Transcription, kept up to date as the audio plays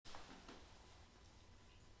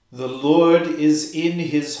The Lord is in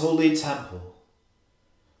his holy temple.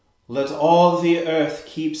 Let all the earth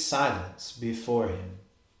keep silence before him.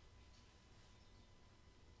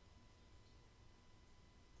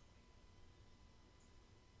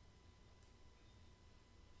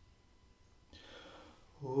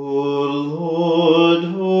 O Lord,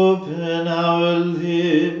 open our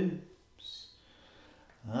lips,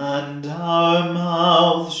 and our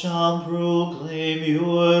mouth shall proclaim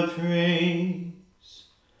your praise.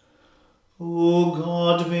 O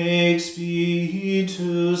God, make speed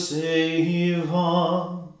to save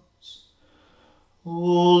us. O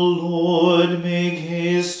Lord, make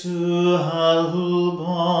haste to help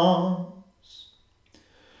us.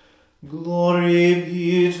 Glory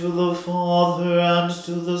be to the Father, and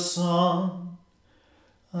to the Son,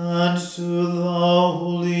 and to the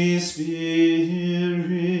Holy Spirit,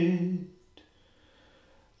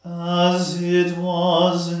 as it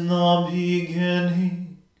was in the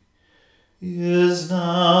beginning, is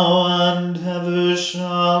now, and ever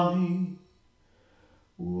shall be,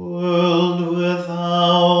 world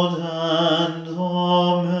without end.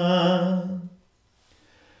 Amen.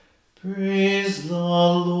 Praise the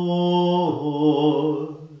Lord.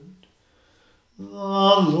 The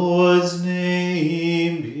Lord's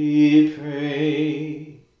name be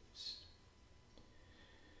praised.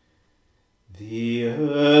 The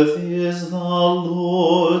earth is the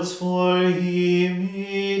Lord's, for he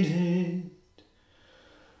made it.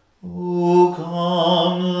 O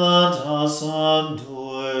come, let us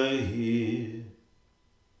adore him.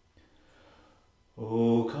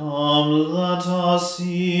 O come, let us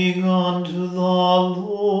sing unto the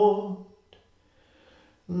Lord.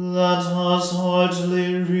 Let us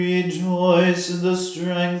heartily rejoice in the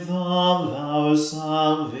strength of our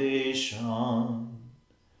salvation.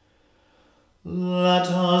 Let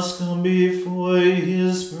us come before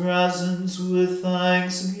his presence with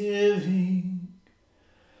thanksgiving,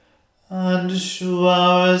 and show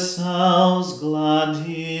ourselves glad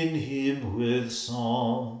in him with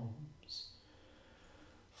psalms.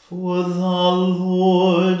 For the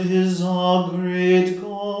Lord is a great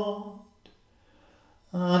God,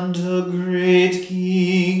 and a great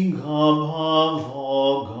King above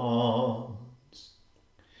all gods.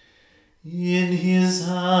 In his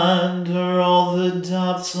hand are all the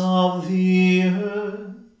depths of the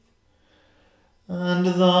earth, and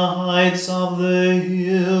the heights of the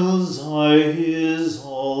hills are his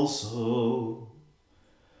also.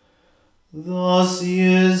 The sea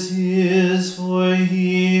is his, for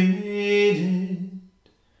he made it,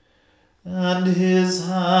 and his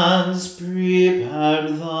hands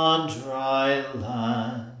prepared the dry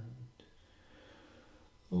land.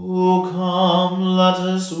 O come, let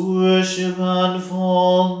us worship and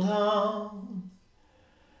fall down,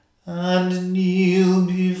 and kneel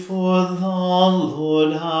before the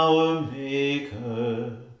Lord our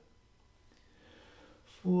Maker.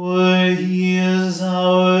 For he is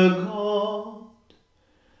our God,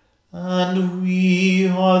 and we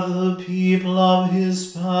are the people of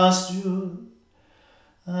his pasture,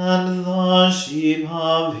 and the sheep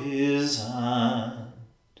of his hand.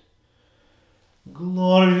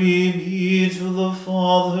 Glory be to the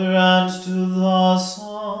Father, and to the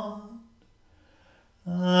Son,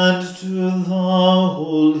 and to the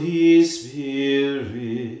Holy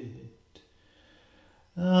Spirit,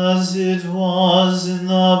 as it was in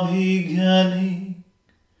the beginning,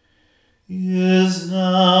 is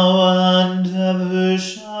now, and ever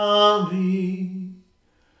shall be,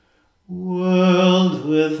 world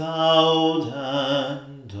without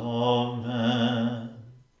end. Amen.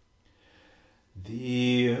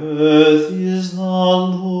 The earth is the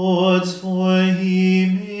Lord's, for he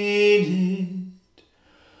made it.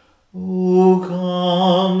 O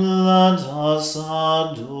come, let us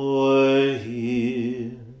adore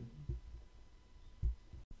him.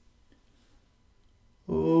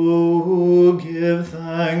 O give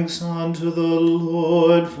thanks unto the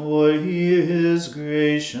Lord, for he is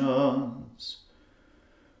gracious,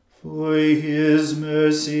 for his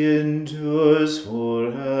mercy endures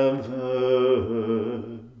forever.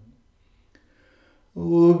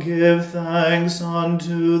 O give thanks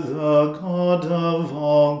unto the God of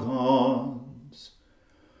all gods,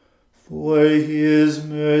 for his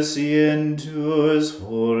mercy endures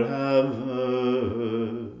forever.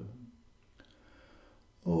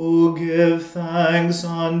 O give thanks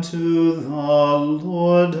unto the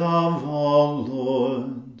Lord of all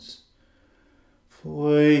lords,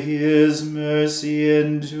 for his mercy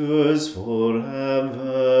endures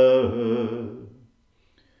forever.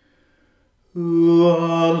 Who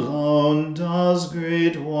alone does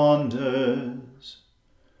great wonders,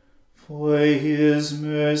 for his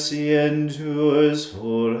mercy endures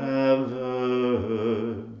forever.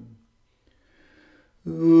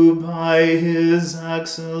 Who by his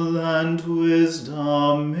excellent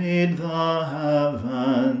wisdom made the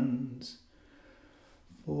heavens,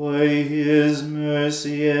 for his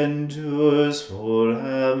mercy endures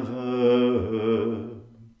forever.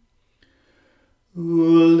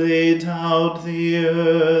 Who laid out the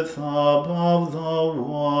earth above the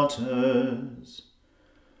waters,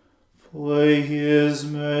 for his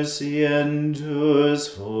mercy endures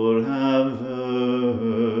forever.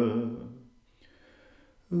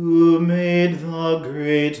 Who made the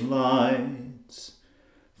great lights,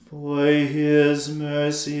 for his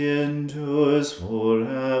mercy endures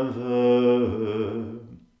forever.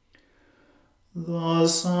 The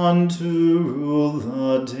sun to rule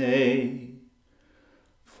the day,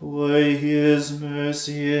 for his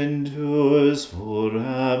mercy endures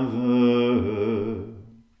forever.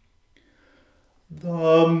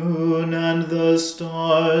 The moon and the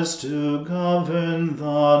stars to govern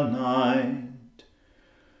the night,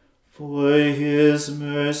 for his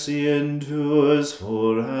mercy endures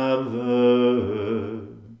forever.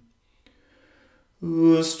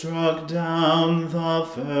 Who struck down the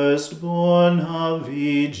firstborn of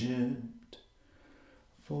Egypt,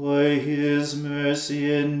 for his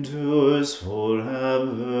mercy endures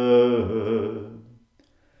forever.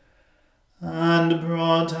 And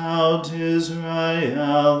brought out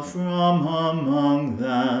Israel from among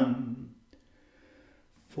them,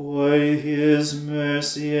 for his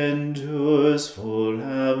mercy endures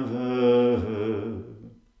forever.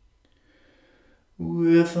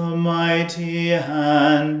 With a mighty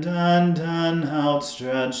hand and an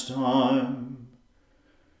outstretched arm,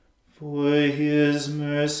 for his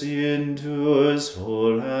mercy endures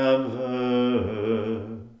forever.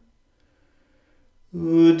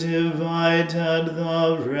 Who divided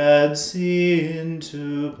the Red Sea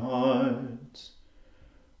into parts,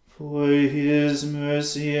 for his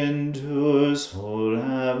mercy endures forever.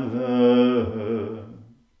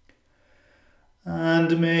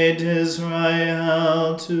 And made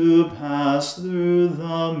Israel to pass through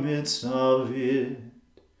the midst of it,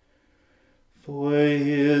 for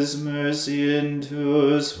his mercy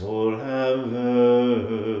endures forever.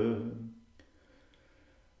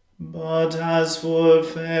 But as for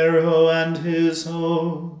Pharaoh and his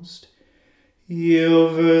host, he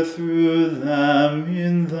overthrew them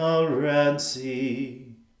in the Red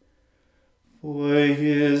Sea, for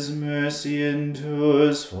his mercy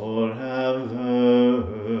endures forever.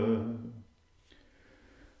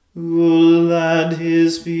 Who led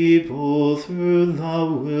his people through the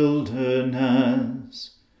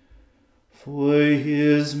wilderness, for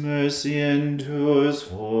his mercy endures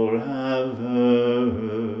forever.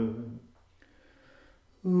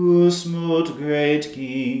 Who smote great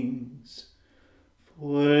kings,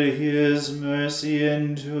 for his mercy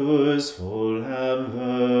endures forever.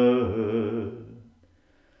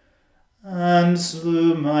 And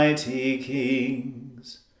slew mighty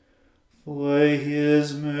kings, for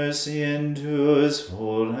his mercy endures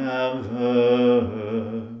forever.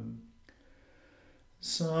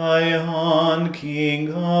 Sihon,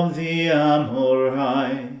 king of the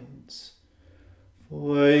Amorites,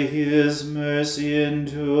 for his mercy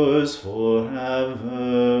endures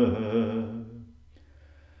forever.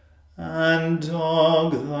 And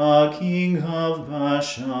Og, the king of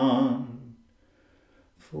Bashan,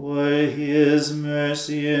 for his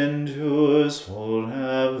mercy endures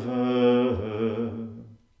forever.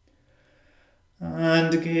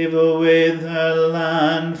 And gave away their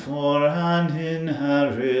land for an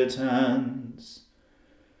inheritance,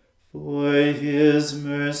 for his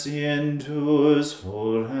mercy endures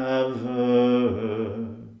forever.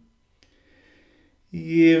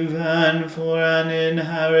 Even for an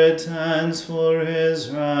inheritance for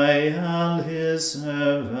Israel his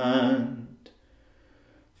servant,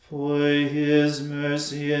 for his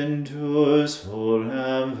mercy endures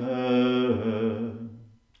forever.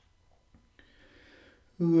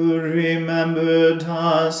 Who remembered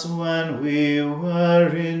us when we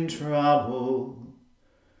were in trouble,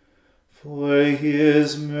 for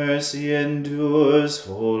his mercy endures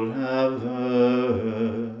forever.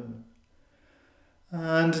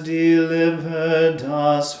 And delivered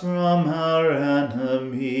us from our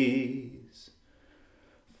enemies,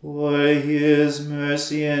 for his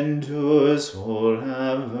mercy endures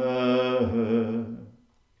forever.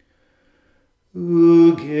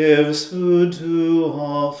 Who gives food to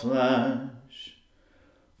all flesh,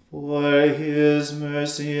 for his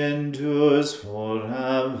mercy endures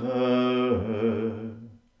forever.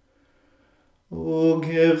 Oh,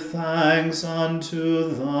 give thanks unto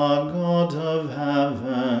the God of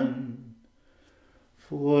heaven,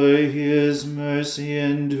 for his mercy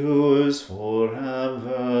endures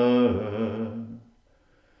forever.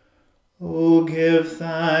 O give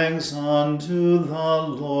thanks unto the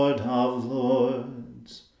Lord of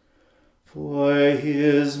Lords, for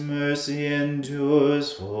his mercy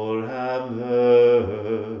endures forever.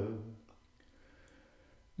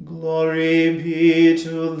 Glory be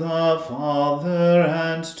to the Father,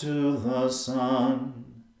 and to the Son,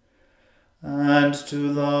 and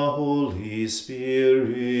to the Holy Spirit,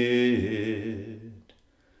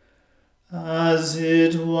 as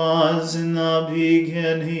it was in the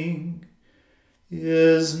beginning,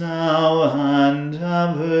 is now, and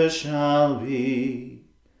ever shall be,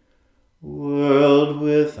 world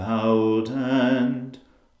without end.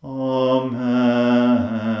 Amen.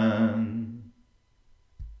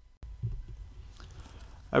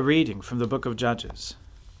 A reading from the book of Judges.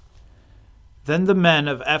 Then the men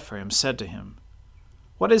of Ephraim said to him,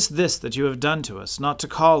 What is this that you have done to us, not to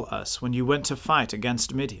call us when you went to fight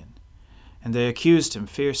against Midian? And they accused him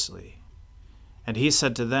fiercely. And he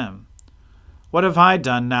said to them, What have I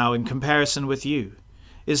done now in comparison with you?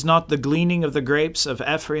 Is not the gleaning of the grapes of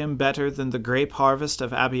Ephraim better than the grape harvest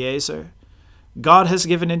of Abiezer? God has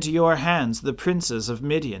given into your hands the princes of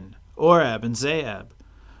Midian, Oreb and Zeeb.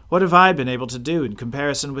 What have I been able to do in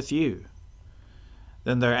comparison with you?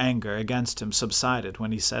 Then their anger against him subsided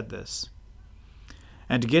when he said this.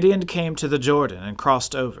 And Gideon came to the Jordan and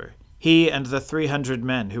crossed over, he and the 300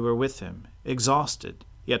 men who were with him, exhausted,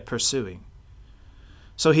 yet pursuing.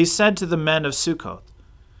 So he said to the men of Succoth,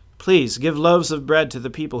 Please give loaves of bread to the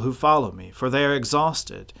people who follow me, for they are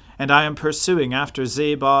exhausted, and I am pursuing after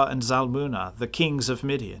Zebah and Zalmunna, the kings of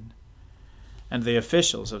Midian. And the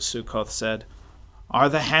officials of Succoth said, Are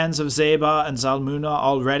the hands of Zebah and Zalmunna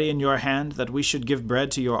already in your hand, that we should give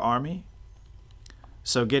bread to your army?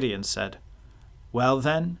 So Gideon said, Well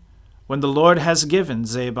then, when the Lord has given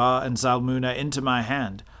Zebah and Zalmunna into my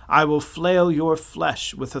hand, I will flail your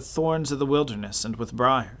flesh with the thorns of the wilderness and with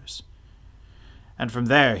briars. And from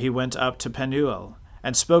there he went up to Penuel,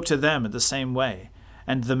 and spoke to them in the same way.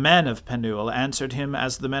 And the men of Penuel answered him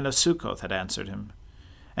as the men of Succoth had answered him.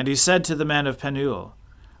 And he said to the men of Penuel,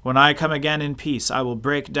 When I come again in peace, I will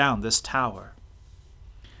break down this tower.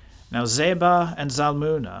 Now Zebah and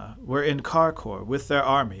Zalmunna were in Karkor with their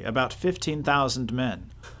army, about 15,000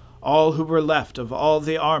 men, all who were left of all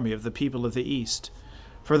the army of the people of the east.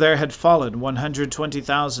 For there had fallen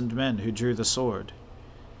 120,000 men who drew the sword.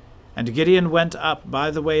 And Gideon went up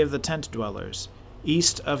by the way of the tent dwellers,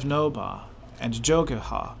 east of Nobah and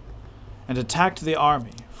Jogahah, and attacked the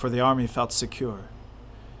army, for the army felt secure.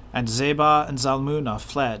 And Zebah and Zalmunna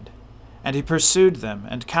fled, and he pursued them,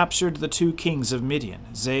 and captured the 2 kings of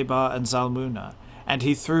Midian, Zebah and Zalmunna, and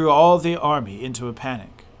he threw all the army into a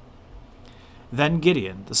panic. Then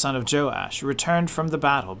Gideon, the son of Joash, returned from the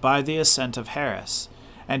battle by the ascent of Heres,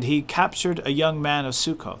 and he captured a young man of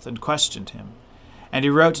Succoth and questioned him. And he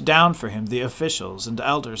wrote down for him the officials and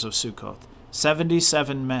elders of Succoth,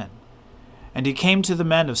 77 men. And he came to the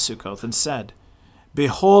men of Succoth and said,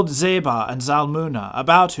 Behold Zebah and Zalmunna,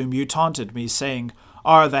 about whom you taunted me, saying,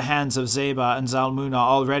 Are the hands of Zebah and Zalmunna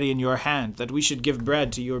already in your hand, that we should give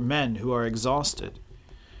bread to your men who are exhausted?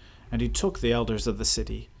 And he took the elders of the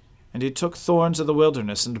city, and he took thorns of the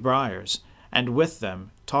wilderness and briars, and with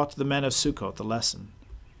them taught the men of Succoth a lesson.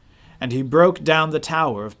 And he broke down the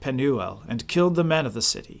tower of Penuel, and killed the men of the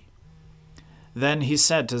city. Then he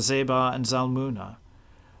said to Zebah and Zalmunna,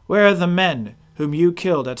 Where are the men whom you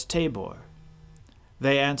killed at Tabor?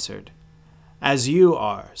 They answered, As you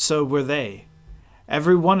are, so were they.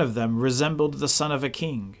 Every one of them resembled the son of a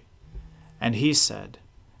king. And he said,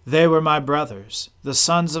 They were my brothers, the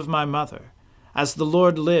sons of my mother. As the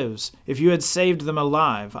Lord lives, if you had saved them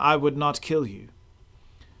alive, I would not kill you.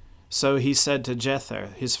 So he said to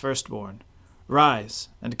Jether, his firstborn, Rise,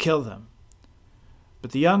 and kill them.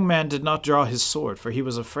 But the young man did not draw his sword, for he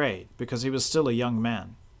was afraid, because he was still a young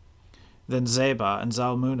man. Then Zebah and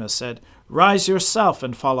Zalmunna said, Rise yourself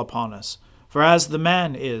and fall upon us, for as the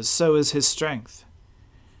man is, so is his strength.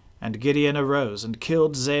 And Gideon arose and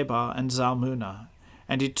killed Zebah and Zalmunna,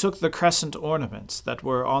 and he took the crescent ornaments that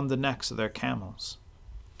were on the necks of their camels.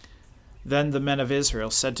 Then the men of Israel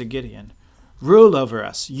said to Gideon, Rule over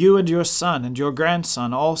us, you and your son and your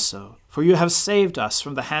grandson also, for you have saved us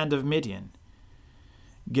from the hand of Midian.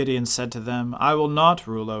 Gideon said to them, I will not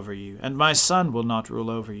rule over you, and my son will not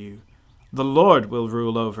rule over you. The Lord will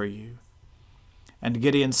rule over you. And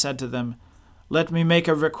Gideon said to them, Let me make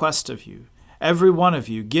a request of you. Every one of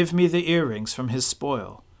you give me the earrings from his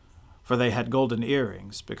spoil. For they had golden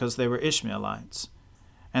earrings, because they were Ishmaelites.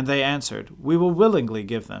 And they answered, We will willingly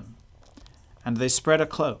give them. And they spread a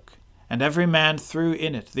cloak, and every man threw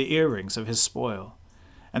in it the earrings of his spoil.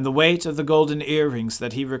 And the weight of the golden earrings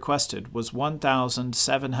that he requested was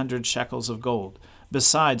 1,700 shekels of gold,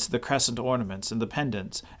 besides the crescent ornaments and the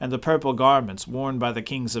pendants and the purple garments worn by the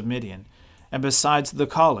kings of Midian, and besides the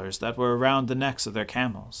collars that were around the necks of their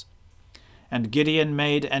camels. And Gideon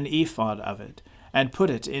made an ephod of it, and put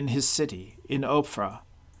it in his city, in Ophrah.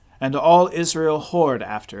 And all Israel whored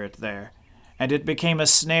after it there, and it became a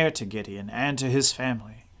snare to Gideon and to his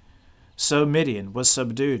family. So Midian was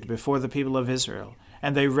subdued before the people of Israel,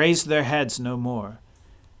 and they raised their heads no more.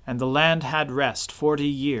 And the land had rest 40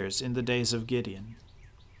 years in the days of Gideon.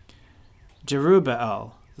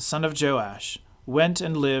 Jerubbaal, the son of Joash, went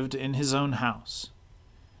and lived in his own house.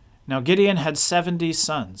 Now Gideon had 70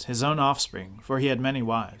 sons, his own offspring, for he had many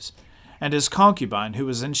wives. And his concubine, who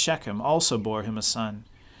was in Shechem, also bore him a son,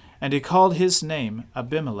 and he called his name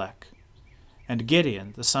Abimelech. And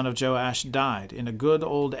Gideon, the son of Joash, died in a good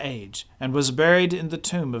old age, and was buried in the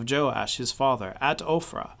tomb of Joash his father, at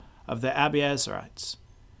Ophrah of the Abiezrites.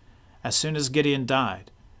 As soon as Gideon died,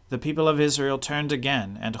 the people of Israel turned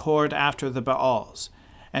again, and whored after the Baals,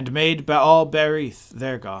 and made Baal-berith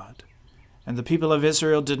their god. And the people of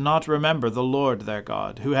Israel did not remember the Lord their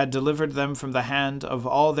God, who had delivered them from the hand of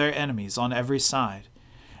all their enemies on every side.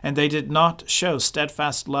 And they did not show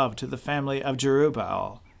steadfast love to the family of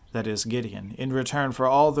Jerubbaal, that is, Gideon, in return for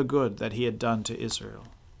all the good that he had done to Israel.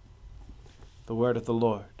 The word of the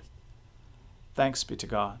Lord. Thanks be to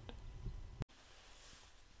God.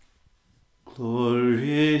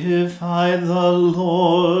 Glorify the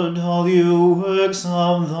Lord, all you works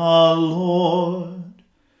of the Lord.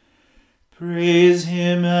 Praise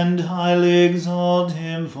him and highly exalt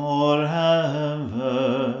him forever.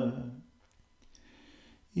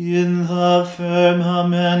 In the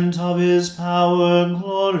firmament of his power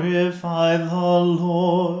glorify the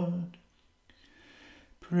Lord.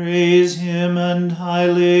 Praise him and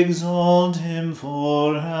highly exalt him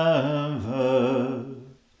forever.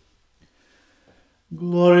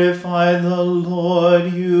 Glorify the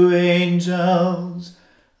Lord, you angels,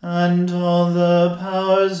 and all the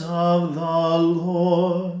powers of the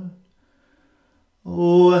Lord.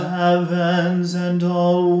 O heavens and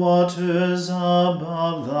all waters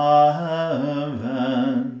above the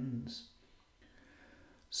heavens,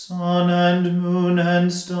 sun and moon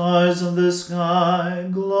and stars of the sky,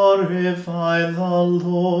 glorify the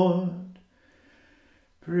Lord.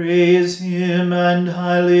 Praise him and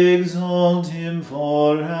highly exalt him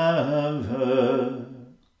forever.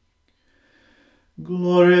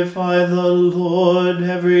 Glorify the Lord,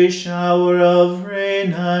 every shower of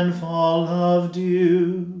rain and fall of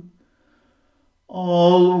dew,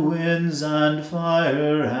 all winds and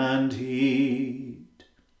fire and heat.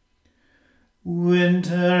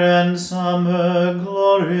 Winter and summer,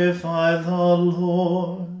 glorify the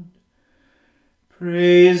Lord.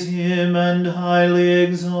 Praise him and highly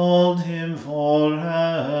exalt him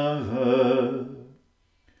forever.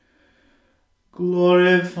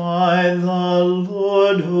 Glorify the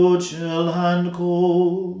Lord, O chill and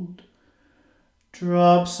cold,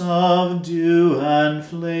 drops of dew and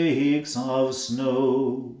flakes of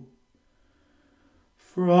snow,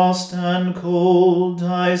 frost and cold,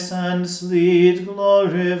 ice and sleet,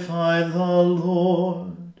 glorify the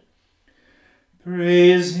Lord.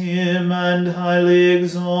 Praise him and highly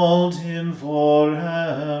exalt him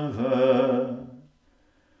forever.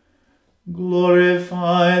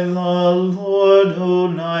 Glorify the Lord, O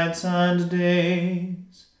nights and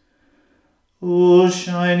days, O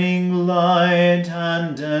shining light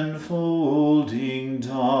and enfolding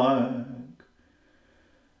dark.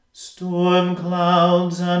 Storm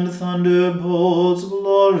clouds and thunderbolts,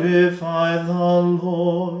 glorify the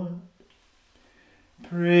Lord.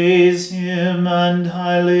 Praise him and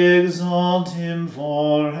highly exalt him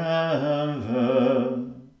forever.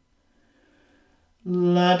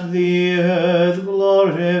 Let the earth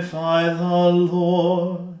glorify the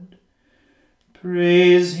Lord.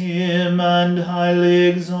 Praise him and highly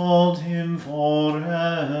exalt him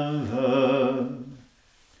forever.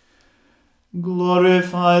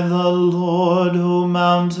 Glorify the Lord, O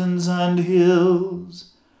mountains and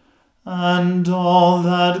hills, and all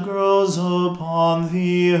that grows upon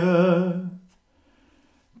the earth.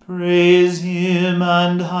 Praise him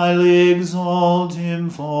and highly exalt him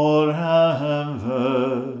forever.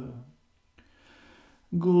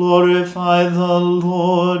 Glorify the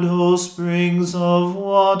Lord, O springs of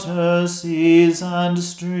water, seas and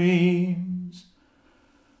streams,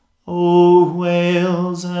 O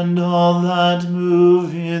whales and all that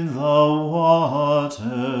move in the waters.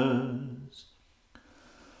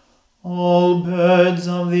 All birds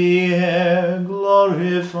of the air,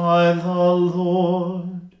 glorify the Lord.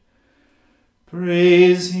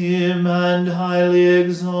 him and highly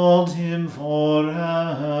exalt him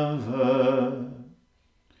forever.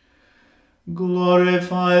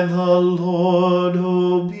 Glorify the Lord,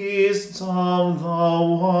 O beasts of the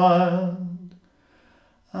wild,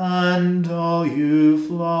 and all you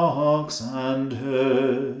flocks and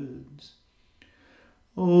herds.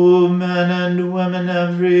 O men and women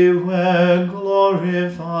everywhere,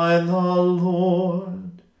 glorify the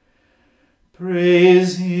Lord.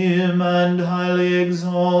 Praise him and highly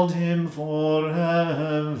exalt him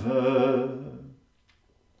forever.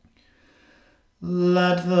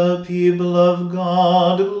 Let the people of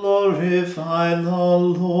God glorify the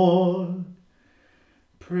Lord.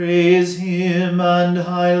 Praise him and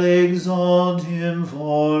highly exalt him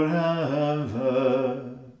forever.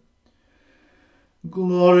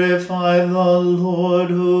 Glorify the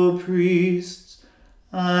Lord, O priests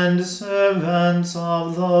and servants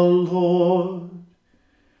of the Lord.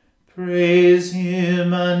 Praise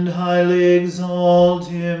him and highly exalt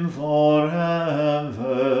him forever.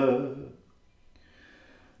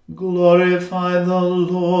 Glorify the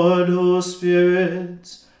Lord, O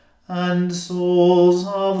spirits and souls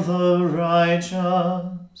of the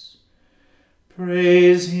righteous.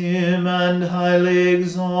 Praise him and highly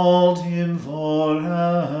exalt him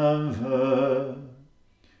forever.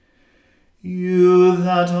 You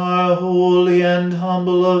that are holy and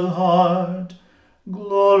humble of heart,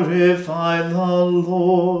 glorify the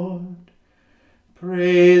Lord.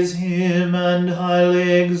 Praise him and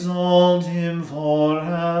highly exalt him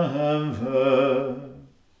forever.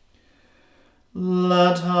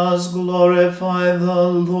 Let us glorify the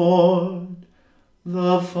Lord,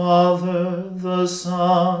 the Father, the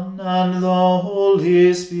Son, and the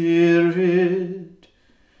Holy Spirit.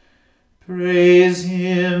 Praise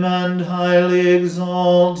him and highly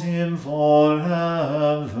exalt him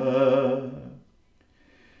forever.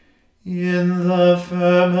 In the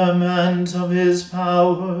firmament of his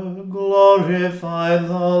power, glorify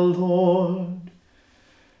the Lord.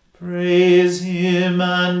 Praise him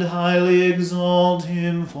and highly exalt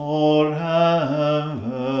him forever.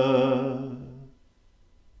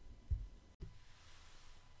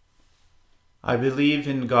 I believe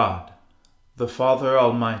in God, the Father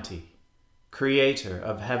Almighty, creator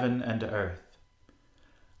of heaven and earth.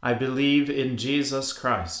 I believe in Jesus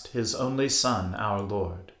Christ, his only Son, our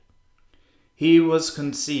Lord. He was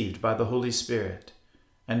conceived by the Holy Spirit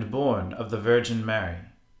and born of the Virgin Mary.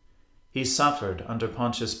 He suffered under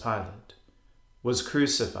Pontius Pilate, was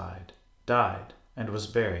crucified, died, and was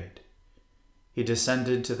buried. He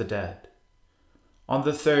descended to the dead. On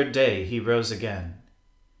the third day he rose again.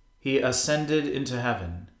 He ascended into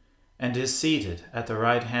heaven and is seated at the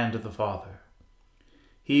right hand of the Father.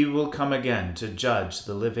 He will come again to judge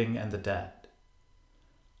the living and the dead.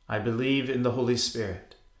 I believe in the Holy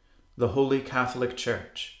Spirit, the Holy Catholic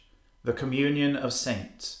Church, the communion of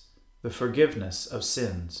saints, the forgiveness of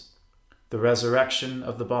sins, the resurrection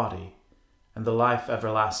of the body, and the life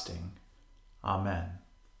everlasting. Amen.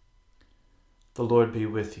 The Lord be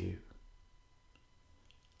with you.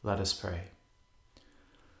 Let us pray.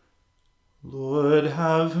 Lord,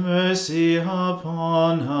 have mercy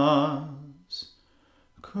upon us.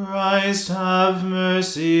 Christ, have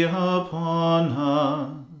mercy upon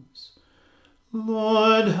us.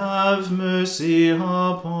 Lord, have mercy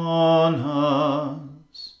upon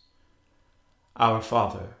us. Our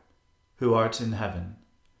Father, who art in heaven,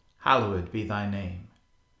 hallowed be thy name.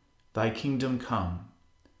 Thy kingdom come,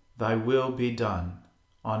 thy will be done,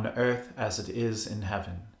 on earth as it is in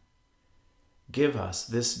heaven. Give us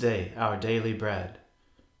this day our daily bread,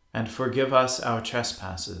 and forgive us our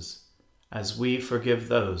trespasses, as we forgive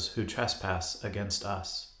those who trespass against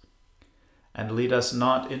us. And lead us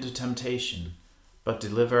not into temptation, but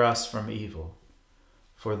deliver us from evil.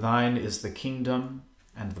 For thine is the kingdom,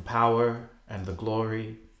 and the power, and the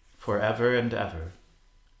glory, forever and ever.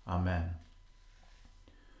 Amen.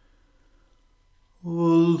 O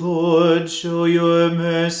Lord, show your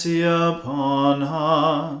mercy upon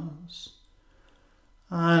us,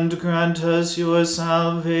 and grant us your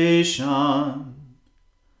salvation.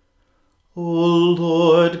 O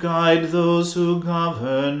Lord, guide those who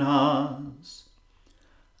govern us,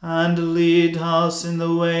 and lead us in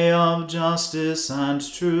the way of justice and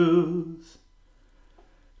truth.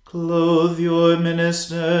 Clothe your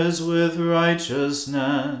ministers with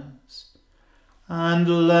righteousness,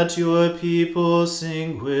 and let your people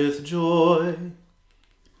sing with joy.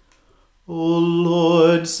 O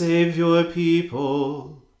Lord, save your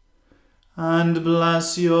people, and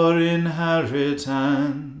bless your inheritance.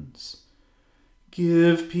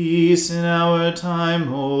 Give peace in our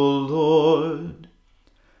time, O Lord,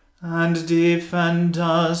 and defend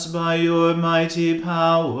us by your mighty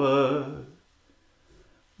power.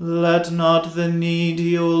 Let not the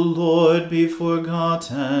needy, O Lord, be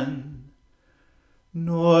forgotten,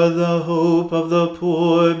 nor the hope of the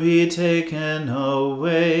poor be taken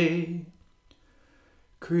away.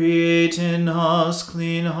 Create in us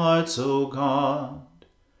clean hearts, O God,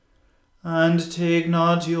 and take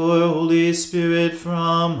not your Holy Spirit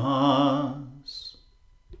from us.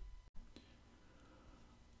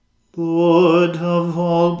 Lord of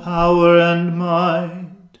all power and might,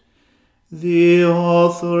 the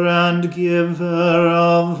author and giver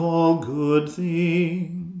of all good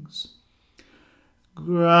things,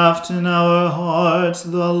 graft in our hearts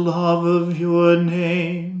the love of your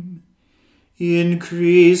name,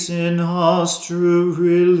 increase in us true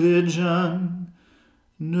religion,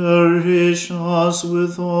 nourish us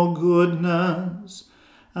with all goodness,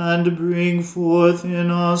 and bring forth in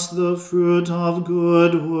us the fruit of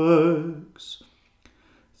good works.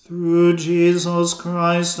 Through Jesus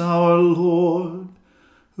Christ our Lord,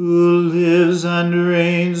 who lives and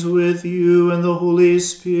reigns with you in the Holy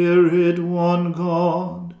Spirit, one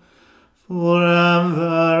God,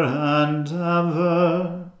 forever and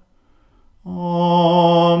ever.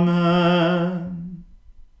 Amen.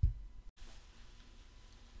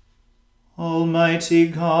 Almighty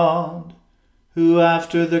God, who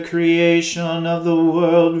after the creation of the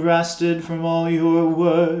world rested from all your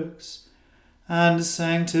works, and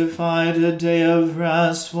sanctified a day of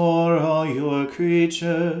rest for all your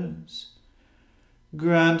creatures,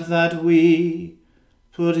 grant that we,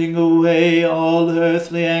 putting away all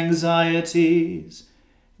earthly anxieties,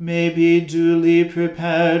 may be duly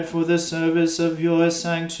prepared for the service of your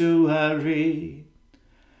sanctuary,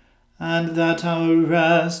 and that our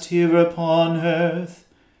rest here upon earth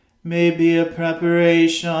may be a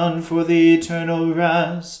preparation for the eternal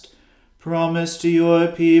rest promised to your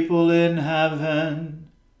people in heaven.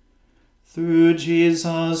 Through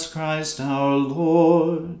Jesus Christ our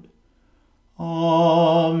Lord.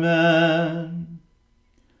 Amen.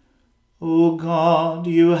 O God,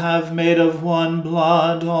 you have made of one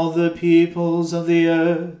blood all the peoples of the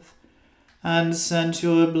earth, and sent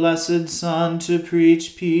your blessed Son to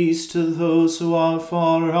preach peace to those who are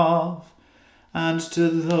far off, and to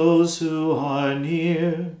those who are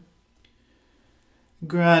near.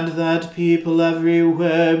 Grant that people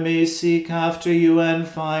everywhere may seek after you and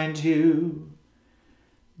find you.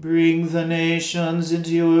 Bring the nations into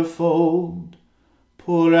your fold.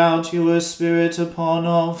 Pour out your Spirit upon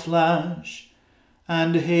all flesh,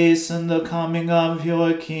 and hasten the coming of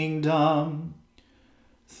your kingdom.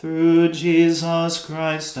 Through Jesus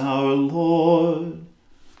Christ our Lord.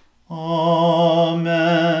 Amen.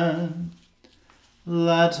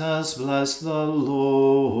 Let us bless the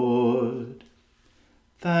Lord.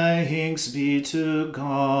 Thanks be to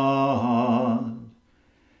God.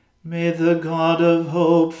 May the God of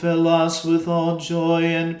hope fill us with all joy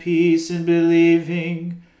and peace in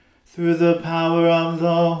believing, through the power of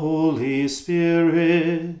the Holy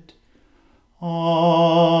Spirit. Amen.